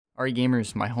Alright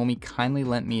gamers, my homie kindly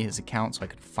lent me his account so I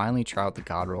could finally try out the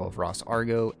god roll of Ros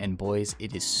Arago, and boys,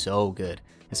 it is so good,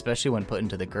 especially when put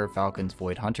into the Gyrfalcon's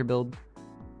Void Hunter build.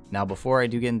 Now before I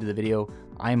do get into the video,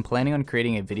 I am planning on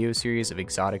creating a video series of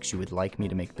exotics you would like me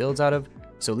to make builds out of,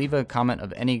 so leave a comment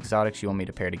of any exotics you want me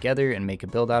to pair together and make a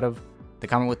build out of. The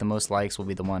comment with the most likes will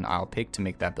be the one I'll pick to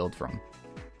make that build from.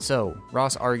 So,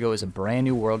 Ros Arago is a brand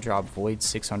new world drop Void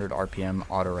 600 RPM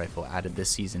auto rifle added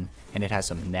this season, and it has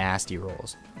some nasty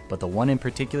rolls. But the one in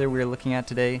particular we're looking at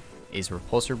today is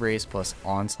Repulsor Brace plus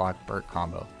Onslaught perk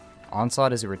combo.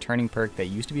 Onslaught is a returning perk that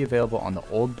used to be available on the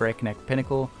old Breakneck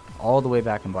Pinnacle all the way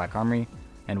back in Black Armory,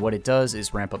 and what it does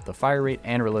is ramp up the fire rate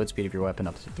and reload speed of your weapon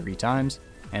up to 3 times,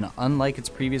 and unlike its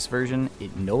previous version,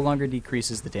 it no longer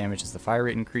decreases the damage as the fire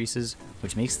rate increases,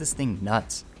 which makes this thing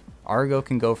nuts. Arago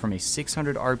can go from a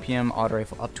 600 RPM auto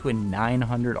rifle up to a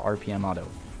 900 RPM auto,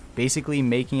 basically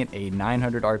making it a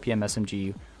 900 RPM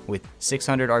SMG with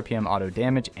 600 RPM auto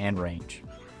damage and range.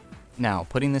 Now,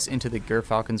 putting this into the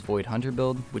Gyrfalcon's Void Hunter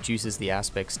build, which uses the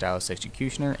Aspect Stylus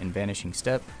Executioner and Vanishing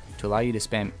Step to allow you to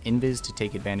spam Invis to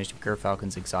take advantage of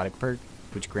Gyrfalcon's exotic perk,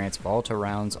 which grants volatile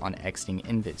rounds on exiting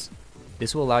Invis.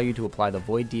 This will allow you to apply the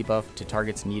Void debuff to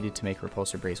targets needed to make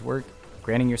Repulsor Brace work,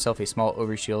 granting yourself a small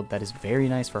overshield that is very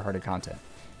nice for harder content.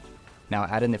 Now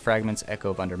add in the fragments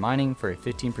Echo of Undermining for a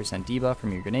 15% debuff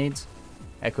from your grenades,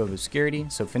 Echo of Obscurity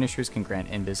so finishers can grant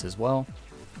Invis as well,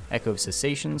 Echo of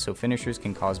Cessation so finishers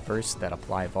can cause bursts that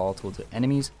apply volatile to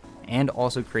enemies, and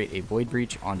also create a Void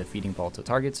Breach on defeating volatile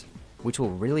targets, which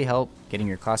will really help getting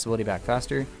your class ability back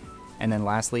faster, and then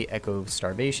lastly Echo of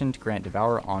Starvation to grant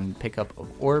Devour on pickup of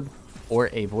Orb, or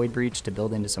a Void Breach to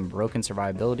build into some broken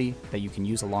survivability that you can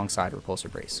use alongside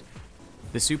Repulsor Brace.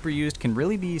 The super used can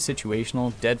really be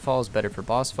situational, Deadfall is better for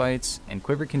boss fights, and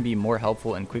Quiver can be more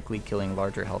helpful in quickly killing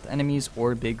larger health enemies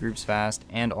or big groups fast,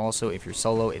 and also if you're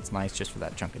solo it's nice just for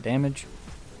that chunk of damage.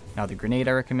 Now the grenade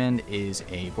I recommend is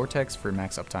a Vortex for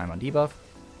max uptime on debuff.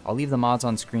 I'll leave the mods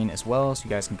on screen as well so you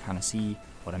guys can kind of see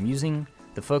what I'm using.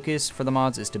 The focus for the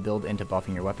mods is to build into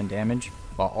buffing your weapon damage,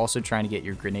 while also trying to get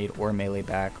your grenade or melee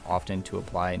back, often to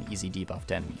apply an easy debuff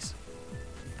to enemies.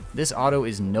 This auto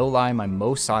is no lie my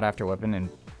most sought after weapon in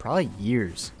probably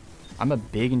years. I'm a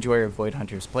big enjoyer of Void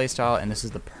Hunter's playstyle, and this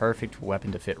is the perfect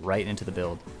weapon to fit right into the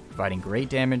build, providing great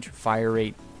damage, fire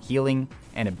rate, healing,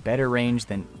 and a better range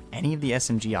than any of the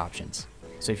SMG options.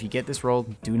 So if you get this roll,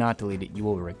 do not delete it, you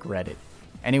will regret it.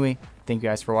 Anyway, thank you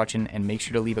guys for watching, and make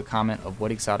sure to leave a comment of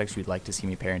what exotics you'd like to see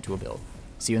me pair into a build.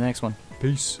 See you in the next one.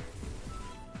 Peace.